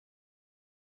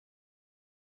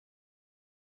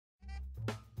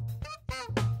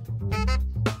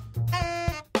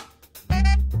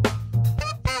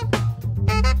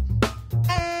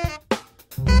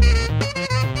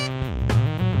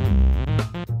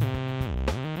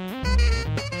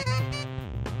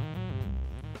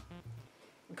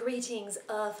Greetings,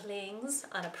 Earthlings!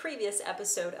 On a previous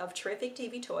episode of Terrific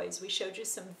TV Toys, we showed you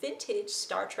some vintage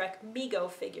Star Trek Mego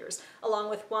figures,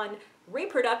 along with one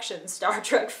reproduction Star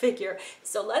Trek figure.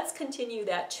 So let's continue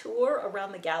that tour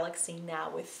around the galaxy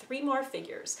now with 3 more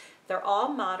figures. They're all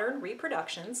modern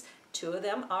reproductions. 2 of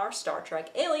them are Star Trek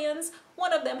aliens,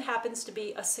 1 of them happens to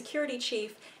be a security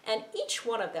chief, and each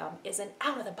one of them is an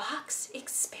out-of-the-box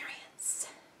experience.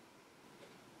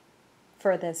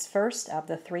 For this first of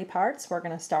the 3 parts, we're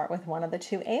going to start with one of the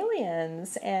 2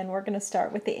 aliens, and we're going to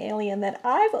start with the alien that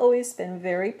I've always been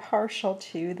very partial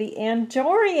to, the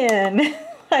Andorian.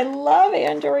 I love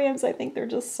Andorians. I think they're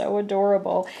just so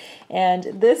adorable. And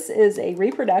this is a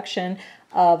reproduction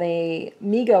of a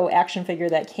Mego action figure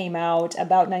that came out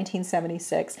about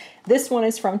 1976. This one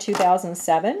is from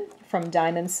 2007 from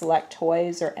Diamond Select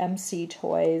Toys, or EMCE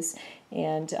Toys,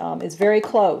 and is very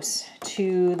close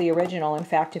to the original. In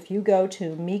fact, if you go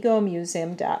to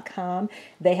megomuseum.com,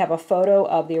 they have a photo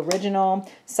of the original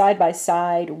side by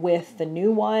side with the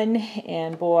new one,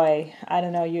 and boy, I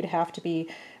don't know, you'd have to be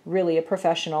really a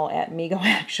professional at Mego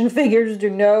action figures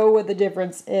to know what the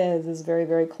difference is. It's very,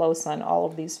 very close on all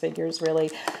of these figures,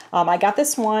 really. I got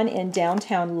this one in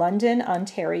downtown London,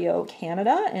 Ontario,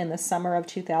 Canada in the summer of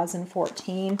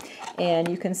 2014, and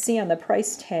you can see on the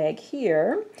price tag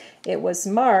here, it was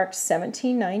marked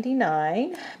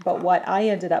 $17.99, but what I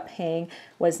ended up paying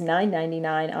was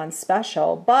 $9.99 on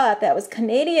special, but that was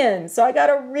Canadian, so I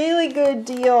got a really good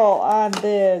deal on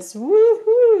this.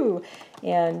 Woohoo!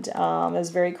 And it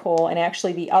was very cool. And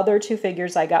actually the other 2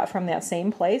 figures I got from that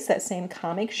same place, that same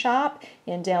comic shop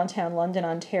in downtown London,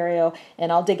 Ontario,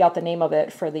 and I'll dig out the name of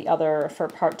it for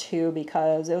part 2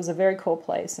 because it was a very cool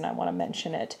place and I want to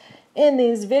mention it in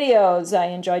these videos. I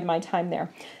enjoyed my time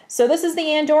there. So this is the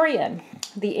Andorian.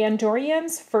 The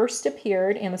Andorians first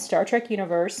appeared in the Star Trek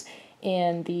universe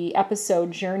in the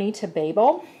episode Journey to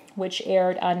Babel, which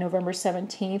aired on November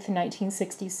 17th,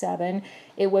 1967.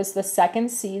 It was the 2nd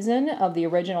season of the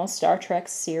original Star Trek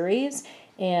series,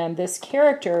 and this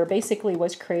character basically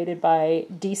was created by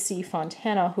D.C.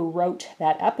 Fontana, who wrote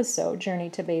that episode, Journey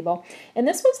to Babel. And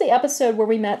this was the episode where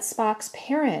we met Spock's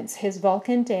parents, his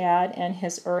Vulcan dad and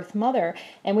his Earth mother.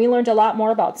 And we learned a lot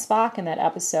more about Spock in that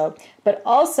episode. But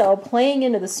also playing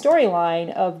into the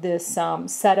storyline of this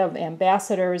set of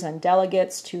ambassadors and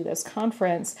delegates to this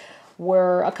conference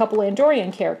were a couple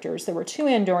Andorian characters. There were 2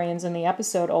 Andorians in the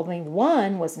episode, only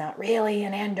one was not really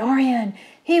an Andorian.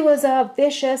 He was a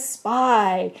vicious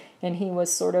spy, and he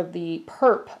was sort of the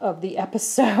perp of the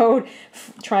episode,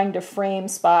 trying to frame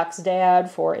Spock's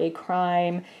dad for a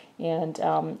crime, and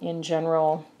in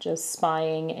general, just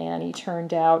spying, and he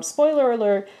turned out, spoiler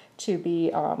alert, to be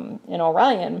an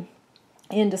Orion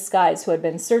in disguise who had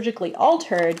been surgically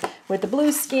altered with the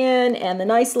blue skin and the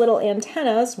nice little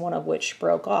antennas, one of which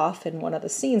broke off in one of the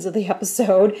scenes of the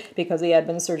episode because he had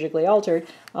been surgically altered,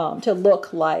 to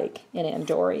look like an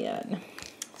Andorian.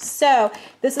 So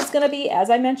this is going to be, as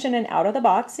I mentioned, an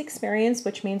out-of-the-box experience,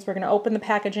 which means we're going to open the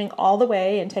packaging all the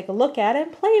way and take a look at it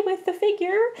and play with the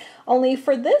figure. Only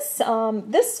for this,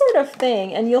 this sort of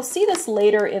thing, and you'll see this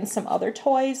later in some other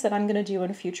toys that I'm going to do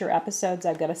in future episodes.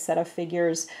 I've got a set of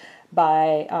figures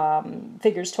by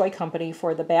Figures Toy Company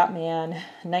for the Batman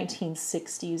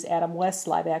 1960s Adam West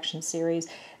live-action series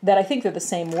that I think they're the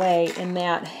same way in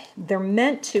that they're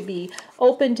meant to be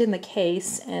opened in the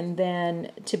case and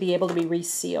then to be able to be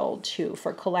resealed too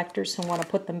for collectors who want to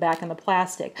put them back in the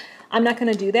plastic. I'm not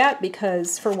going to do that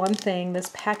because, for one thing, this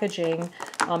packaging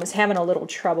is having a little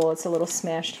trouble. It's a little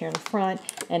smashed here in the front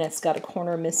and it's got a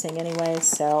corner missing anyway,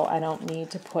 so I don't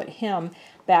need to put him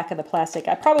back of the plastic.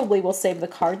 I probably will save the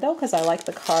card though because I like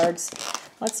the cards.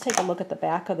 Let's take a look at the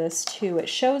back of this too. It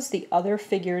shows the other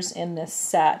figures in this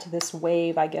set, this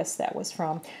wave, I guess that was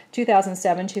from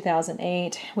 2007,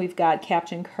 2008. We've got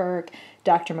Captain Kirk,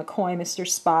 Dr. McCoy, Mr.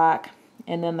 Spock,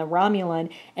 and then the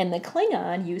Romulan and the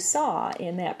Klingon you saw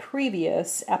in that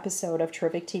previous episode of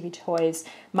Terrific TV Toys.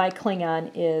 My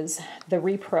Klingon is the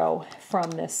repro from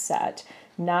this set,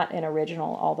 not an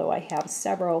original, although I have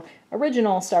several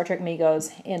original Star Trek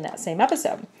Megos in that same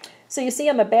episode. So you see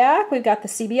on the back, we've got the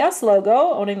CBS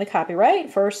logo owning the copyright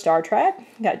for Star Trek.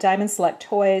 We've got Diamond Select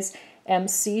Toys,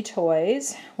 EMCE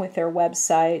Toys with their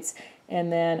websites,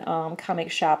 and then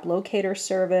Comic Shop Locator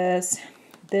Service.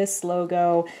 This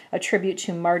logo, a tribute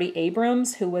to Marty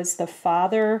Abrams, who was the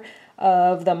father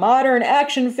of the modern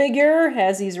action figure,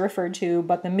 as he's referred to,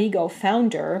 but the Mego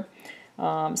founder.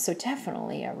 So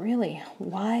definitely a really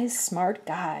wise, smart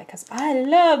guy, because I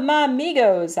love my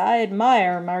Megos. I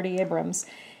admire Marty Abrams,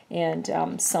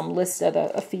 and some list of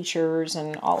the features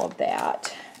and all of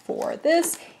that. for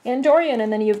this Andorian,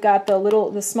 and then you've got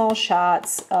the small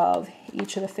shots of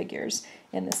each of the figures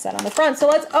in the set on the front. So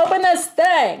let's open this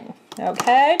thing,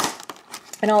 okay?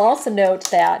 And I'll also note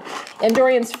that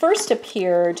Andorians first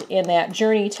appeared in that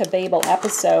Journey to Babel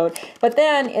episode, but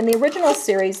then in the original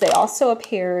series, they also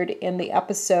appeared in the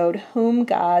episode Whom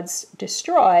Gods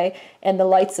Destroy and The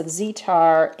Lights of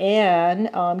Zetar and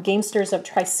Gamesters of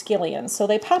Triskelion. So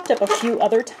they popped up a few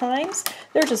other times.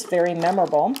 They're just very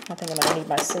memorable. I think I'm going to need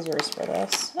my scissors for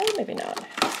this. Oh, maybe not.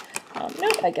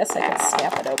 Nope, I guess I can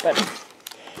snap it open.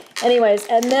 Anyways,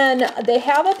 and then they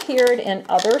have appeared in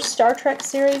other Star Trek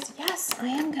series. Yes, I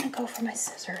am going to go for my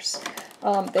scissors.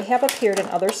 They have appeared in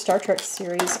other Star Trek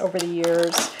series over the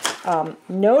years,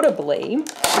 notably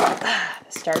the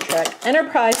Star Trek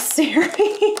Enterprise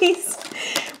series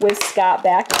with Scott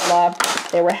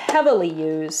Bakula. They were heavily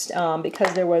used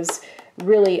because there was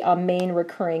really a main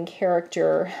recurring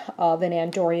character of an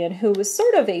Andorian who was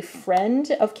sort of a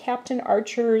friend of Captain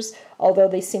Archer's, although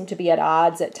they seemed to be at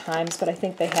odds at times, but I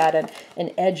think they had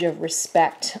an edge of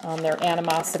respect on their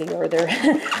animosity or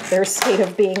their state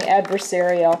of being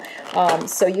adversarial.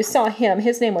 So you saw him.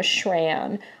 His name was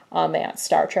Shran on that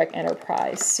Star Trek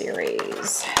Enterprise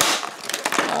series.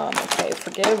 Okay,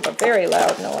 forgive the very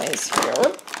loud noise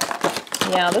here.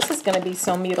 Yeah, this is going to be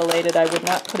so mutilated, I would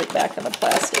not put it back in the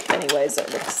plastic anyways,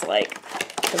 it looks like.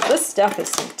 Because this stuff is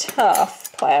some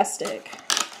tough plastic.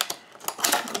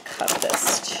 Let me cut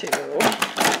this too.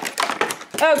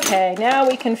 Okay, now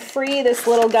we can free this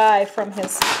little guy from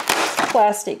his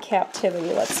plastic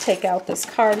captivity. Let's take out this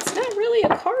card. It's not really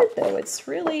a card, though.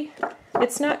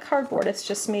 It's not cardboard. It's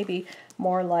just maybe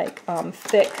more like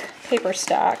thick paper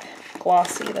stock,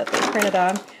 glossy, that they printed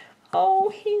on. Oh,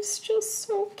 he's just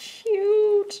so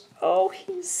cute. Oh,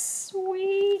 he's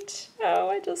sweet. Oh,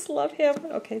 I just love him.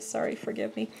 Okay, sorry,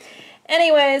 forgive me.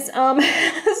 Anyways,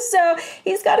 so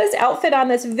he's got his outfit on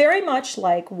that's very much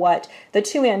like what the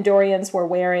two Andorians were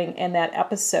wearing in that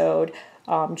episode,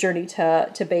 Journey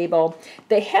to Babel.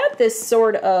 They had this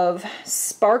sort of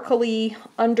sparkly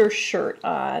undershirt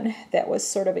on that was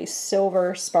sort of a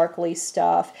silver sparkly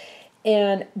stuff.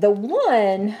 And the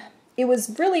one... it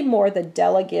was really more the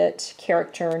delegate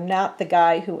character, not the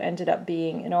guy who ended up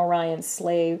being an Orion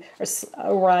slave or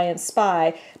Orion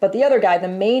spy, but the other guy, the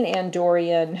main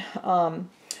Andorian.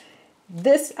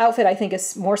 This outfit, I think,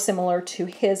 is more similar to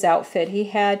his outfit. He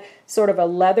had sort of a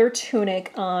leather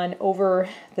tunic on over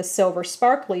the silver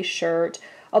sparkly shirt,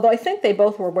 although I think they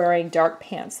both were wearing dark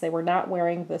pants. They were not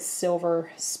wearing the silver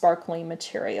sparkly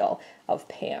material of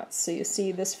pants. So you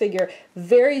see this figure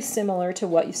very similar to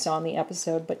what you saw in the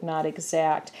episode, but not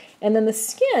exact. And then the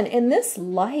skin in this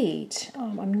light,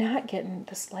 I'm not getting,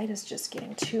 this light is just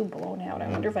getting too blown out. I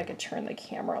wonder if I could turn the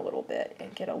camera a little bit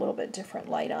and get a little bit different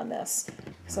light on this,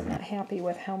 because I'm not happy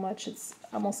with how much it's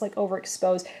almost like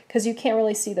overexposed, because you can't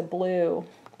really see the blue,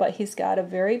 but he's got a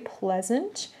very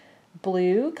pleasant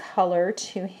blue color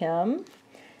to him,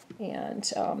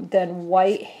 and then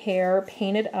white hair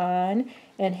painted on,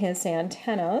 and his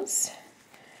antennas,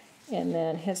 and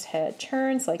then his head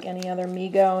turns like any other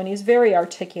Mego, and he's very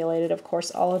articulated. Of course,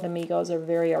 all of the Megos are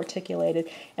very articulated.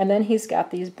 And then he's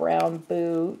got these brown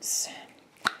boots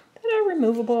that are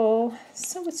removable,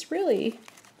 so it's really, I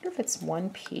wonder if it's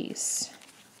one piece.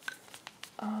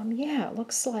 Yeah, it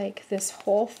looks like this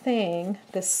whole thing,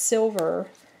 this silver,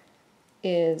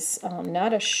 is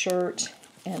not a shirt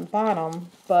and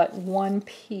bottom, but one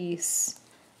piece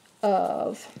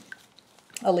of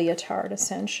a leotard,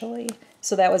 essentially.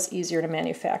 So that was easier to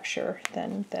manufacture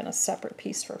than a separate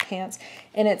piece for pants.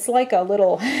 And it's like a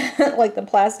little, like the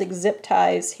plastic zip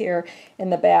ties here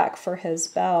in the back for his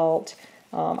belt.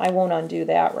 I won't undo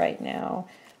that right now.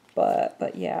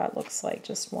 But yeah, it looks like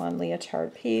just one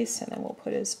leotard piece. And then we'll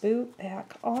put his boot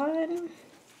back on.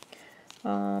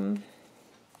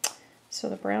 So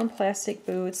the brown plastic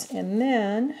boots, and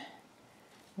then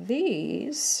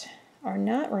these are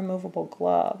not removable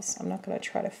gloves. I'm not going to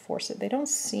try to force it. They don't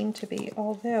seem to be,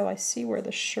 although I see where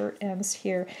the shirt ends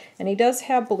here. And he does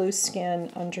have blue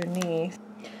skin underneath.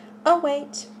 Oh,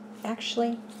 wait.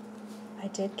 Actually, I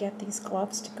did get these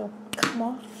gloves to come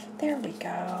off. There we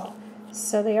go.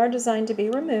 So they are designed to be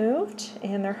removed,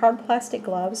 and they're hard plastic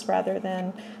gloves rather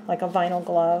than like a vinyl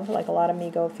glove like a lot of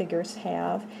Mego figures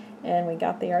have. And we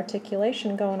got the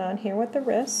articulation going on here with the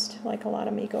wrist, like a lot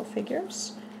of Mego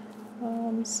figures.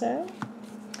 So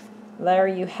there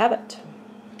you have it.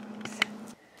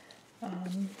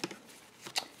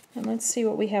 And let's see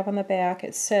what we have on the back.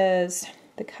 It says,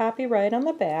 the copyright on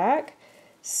the back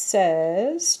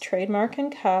says, trademark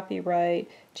and copyright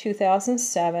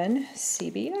 2007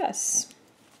 CBS.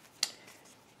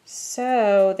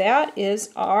 So that is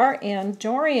our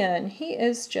Andorian. He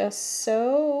is just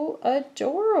so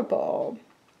adorable.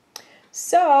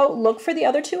 So look for the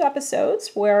other 2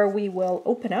 episodes where we will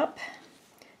open up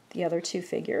the other 2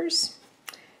 figures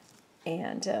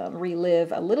and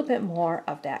relive a little bit more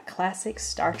of that classic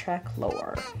Star Trek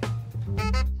lore.